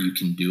whatever, you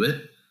can do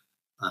it.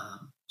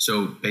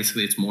 So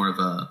basically it's more of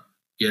a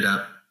get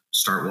up,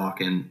 start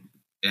walking.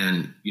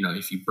 And,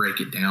 if you break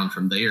it down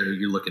from there,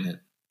 you're looking at,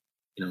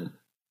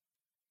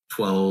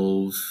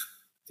 12,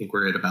 I think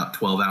we're at about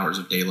 12 hours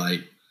of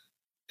daylight.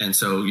 And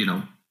so,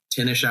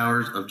 10-ish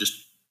hours of just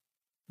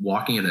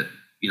walking at a,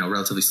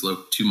 relatively slow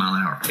 2 mile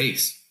an hour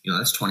pace,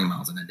 that's 20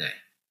 miles in a day.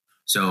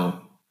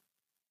 So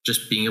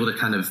just being able to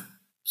kind of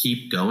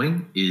keep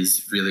going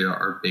is really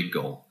our big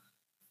goal.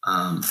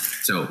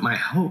 So my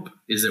hope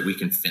is that we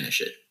can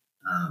finish it.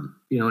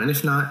 And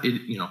if not,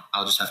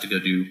 I'll just have to go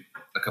do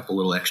a couple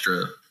little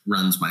extra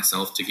runs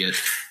myself to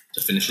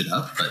finish it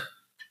up. But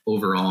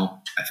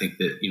overall, I think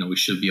that, we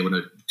should be able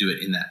to do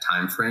it in that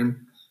time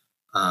frame.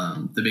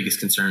 The biggest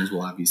concerns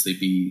will obviously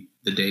be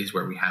the days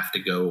where we have to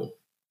go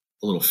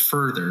a little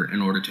further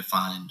in order to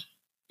find,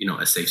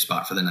 a safe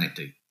spot for the night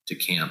to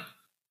camp.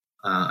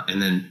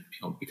 And then,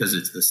 because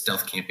it's the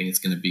stealth camping, it's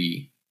going to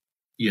be,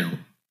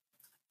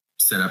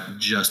 set up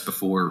just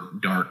before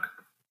dark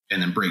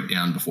and then break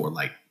down before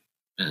light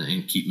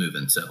and keep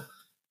moving. So,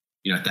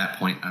 at that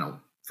point, I don't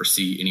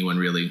foresee anyone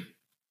really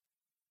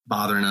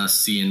bothering us,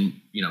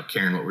 seeing,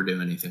 caring what we're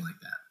doing, anything like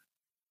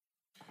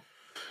that.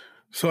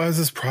 So as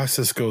this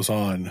process goes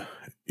on,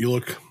 you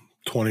look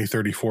 20,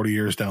 30, 40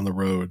 years down the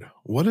road,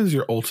 what is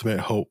your ultimate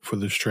hope for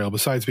this trail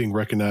besides being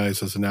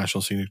recognized as a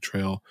National Scenic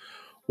Trail?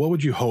 What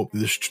would you hope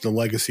the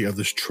legacy of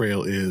this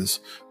trail is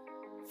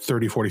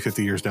 30, 40,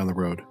 50 years down the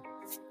road?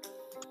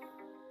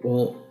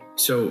 Well,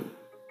 so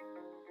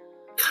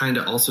kind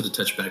of also to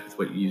touch back with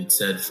what you had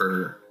said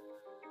for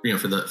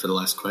the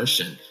last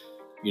question,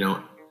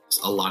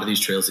 a lot of these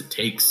trails, it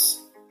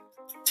takes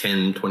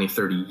 10, 20,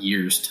 30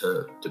 years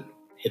to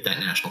hit that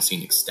national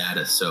scenic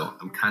status. So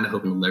I'm kind of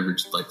hoping to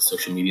leverage like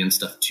social media and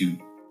stuff to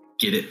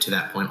get it to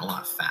that point a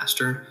lot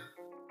faster.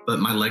 But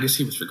my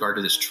legacy with regard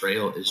to this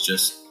trail is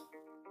just,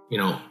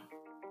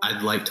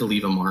 I'd like to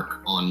leave a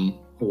mark on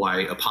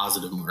Hawaii, a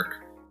positive mark,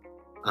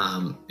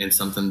 and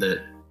something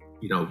that,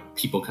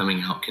 people coming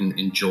out can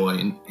enjoy.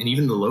 And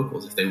even the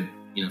locals, if they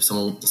if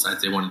someone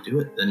decides they want to do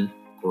it, then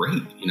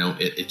great.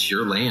 It's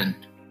your land.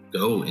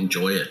 Go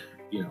enjoy it.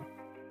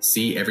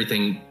 See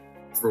everything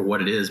for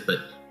what it is, but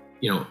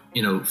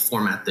in a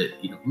format that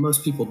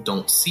most people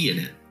don't see it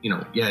in.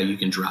 Yeah, you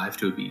can drive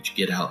to a beach,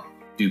 get out,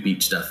 do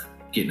beach stuff,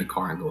 get in a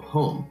car and go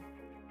home.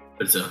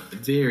 But it's a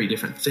very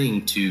different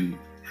thing to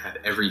have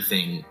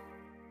everything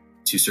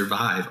to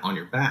survive on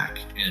your back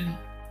and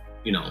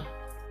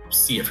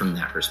see it from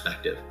that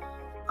perspective.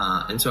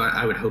 And so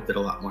I would hope that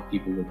a lot more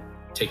people would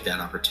take that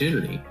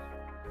opportunity,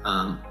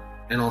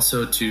 and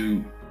also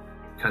to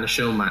kind of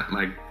show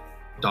my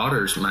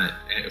daughters.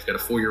 I've got a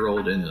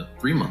 4-year-old and a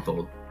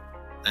 3-month-old,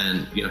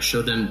 and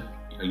show them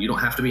you don't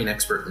have to be an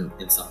expert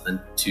in something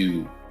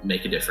to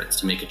make a difference,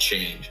 to make a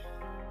change,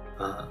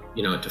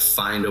 to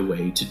find a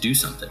way to do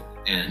something.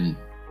 And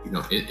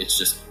it's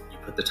just, you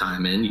put the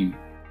time in, you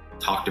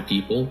talk to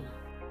people.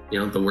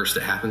 The worst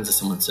that happens is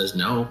someone says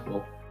no,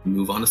 well,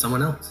 move on to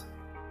someone else,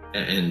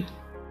 and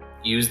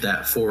use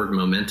that forward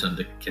momentum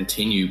to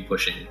continue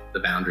pushing the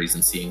boundaries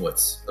and seeing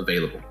what's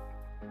available.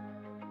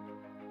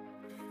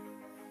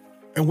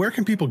 And where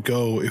can people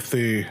go if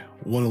they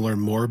want to learn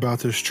more about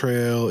this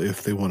trail,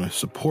 if they want to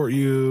support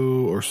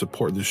you or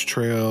support this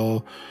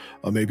trail?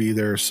 Maybe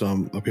there's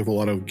we have a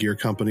lot of gear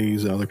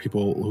companies and other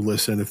people who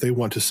listen, if they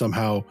want to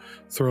somehow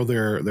throw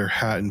their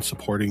hat in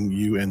supporting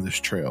you and this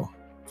trail.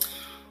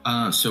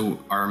 So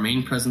our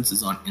main presence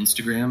is on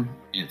Instagram.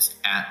 It's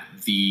at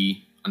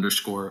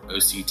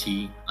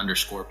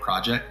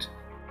 _OCT_project,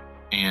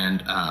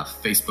 and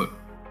Facebook.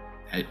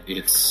 I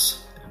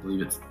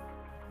believe it's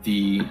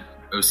the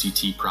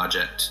OCT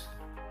project.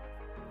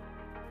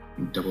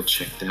 Double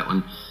check that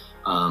one.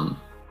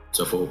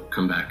 So if we'll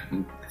come back,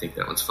 I think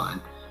that one's fine.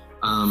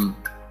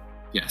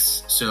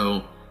 Yes.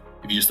 So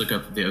if you just look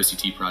up the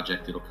OCT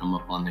project, it'll come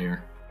up on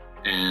there.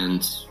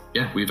 And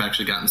yeah, we've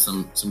actually gotten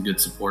some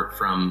good support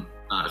from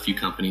a few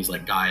companies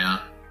like Gaia.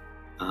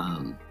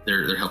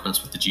 They're helping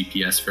us with the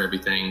GPS for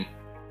everything.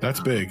 That's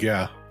big.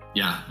 Yeah.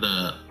 Yeah.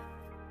 The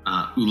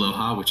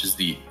Aloha, which is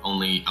the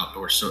only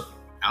outdoor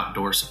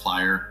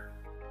supplier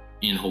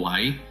in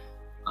Hawaii.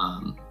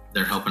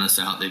 They're helping us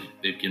out.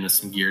 They've given us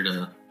some gear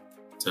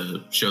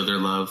to show their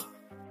love.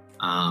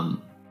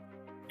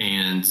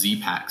 And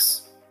Z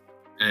packs,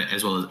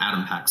 as well as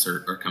Atom packs,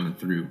 are coming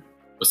through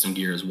with some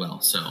gear as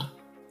well. So,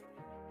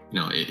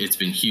 it's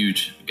been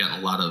huge. We've gotten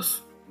a lot of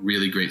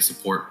really great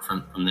support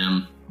from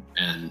them,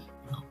 and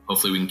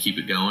hopefully we can keep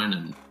it going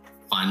and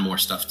find more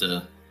stuff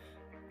to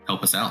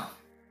help us out.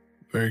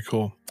 Very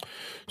cool.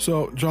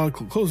 So, John,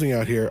 closing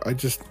out here, I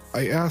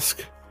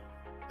ask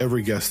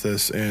every guest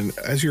this, and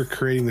as you're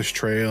creating this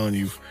trail and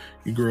you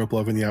grew up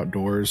loving the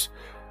outdoors,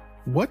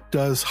 what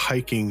does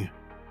hiking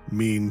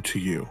mean to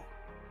you?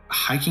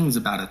 Hiking is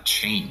about a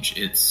change.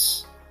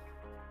 It's,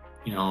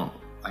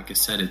 like I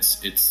said,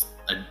 it's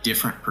a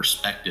different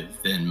perspective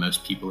than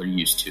most people are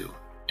used to.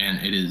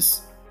 And it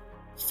is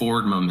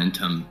forward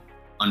momentum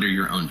under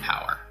your own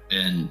power.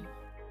 And,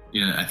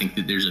 I think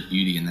that there's a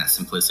beauty in that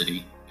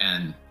simplicity.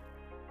 And,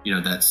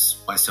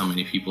 that's why so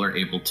many people are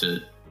able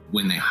to,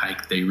 when they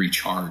hike, they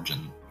recharge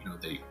and,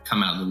 they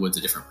come out in the woods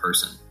a different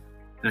person.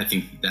 And I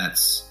think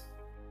that's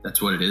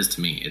what it is to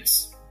me.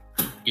 It's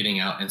getting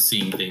out and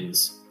seeing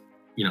things,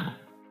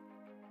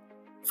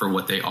 for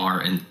what they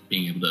are, and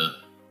being able to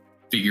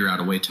figure out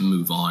a way to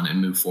move on and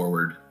move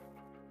forward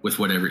with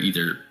whatever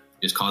either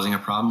is causing a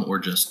problem or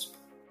just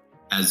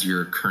as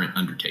your current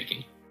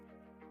undertaking.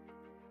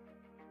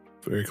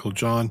 Very cool.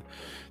 John,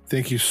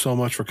 thank you so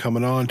much for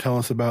coming on, telling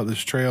us about this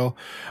trail.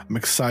 I'm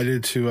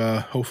excited to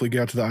hopefully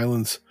get out to the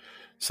islands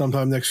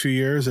sometime next few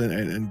years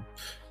and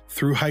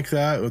through hike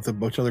that with a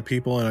bunch of other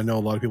people. And I know a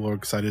lot of people are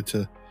excited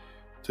to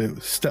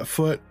step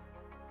foot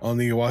on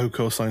the Oahu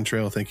Coastline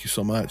Trail. Thank you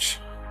so much.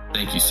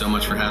 Thank you so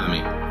much for having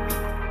me.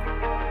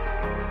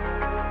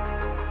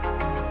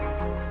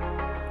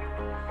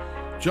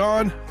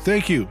 John,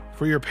 thank you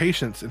for your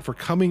patience and for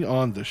coming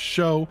on the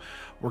show.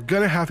 We're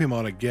going to have him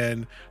on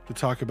again to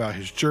talk about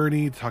his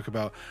journey, to talk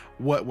about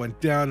what went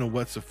down and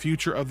what's the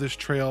future of this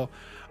trail.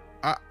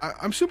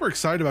 I'm super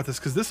excited about this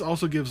because this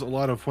also gives a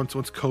lot of, once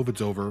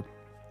COVID's over,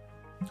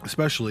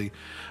 especially,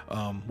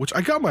 which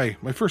I got my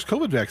first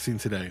COVID vaccine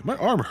today. My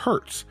arm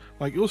hurts.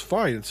 Like, it was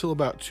fine until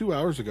about 2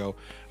 hours ago.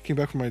 I came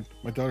back from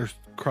my daughter's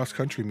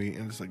cross-country meet,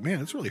 and it's like, man,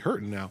 it's really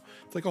hurting now.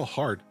 It's like all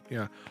hard.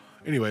 Yeah.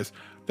 Anyways,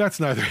 that's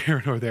neither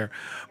here nor there.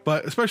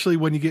 But especially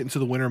when you get into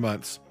the winter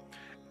months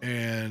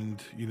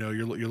and,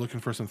 you're looking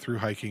for some through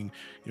hiking,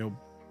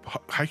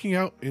 hiking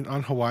out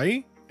on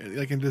Hawaii,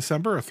 like in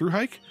December, a through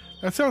hike,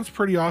 that sounds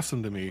pretty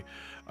awesome to me.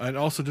 And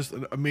also just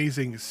an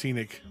amazing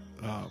scenic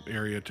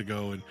area to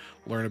go and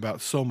learn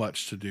about, so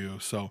much to do.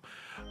 So,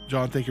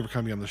 John, thank you for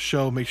coming on the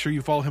show. Make sure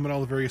you follow him on all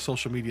the various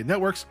social media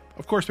networks.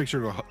 Of course, make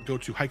sure to go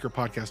to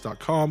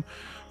hikerpodcast.com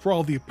for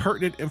all the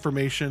pertinent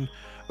information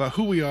about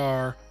who we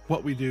are,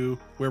 what we do,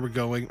 where we're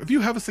going. If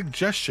you have a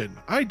suggestion,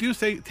 I do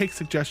take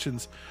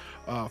suggestions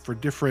for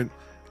different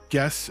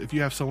guests. If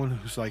you have someone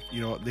who's like,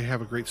 they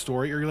have a great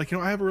story, or you're like,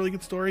 I have a really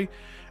good story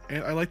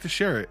and I like to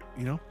share it,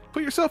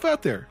 put yourself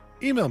out there.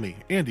 Email me,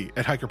 Andy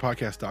at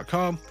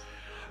hikerpodcast.com.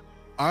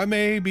 I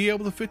may be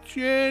able to fit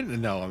you in.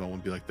 And no, I don't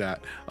want to be like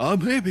that. I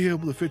may be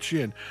able to fit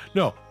you in.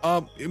 No,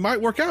 it might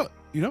work out,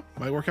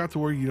 might work out to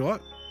where, you know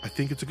what? I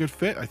think it's a good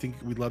fit. I think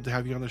we'd love to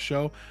have you on the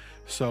show.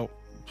 So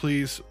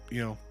please,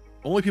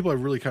 only people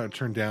I've really kind of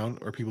turned down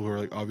are people who are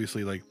like,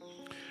 obviously like,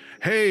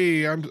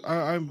 hey, I'm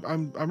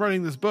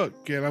writing this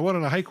book and I went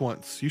on a hike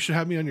once. You should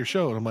have me on your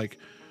show. And I'm like,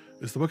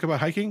 is the book about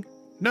hiking?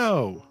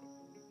 No.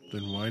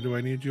 Then why do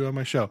I need you on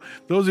my show?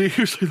 Those are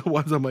usually the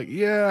ones I'm like,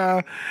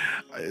 yeah,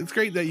 it's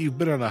great that you've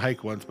been on a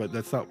hike once, but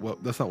that's not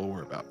what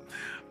we're about.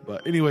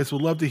 But anyways,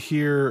 we'd love to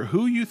hear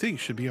who you think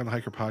should be on the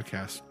Hiker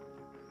Podcast.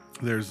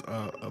 There's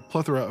a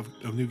plethora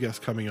of new guests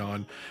coming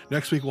on.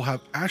 Next week, we'll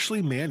have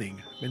Ashley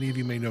Manning. Many of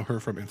you may know her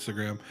from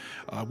Instagram.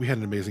 We had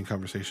an amazing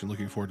conversation.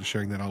 Looking forward to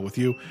sharing that all with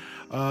you.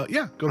 Go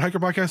to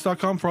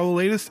hikerpodcast.com for all the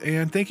latest.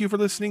 And thank you for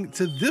listening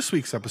to this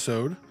week's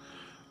episode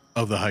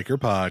of the Hiker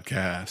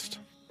Podcast.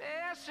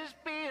 This is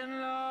being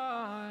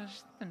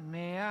lost, and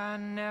may I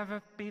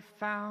never be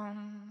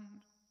found.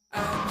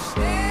 I'm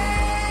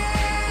staying.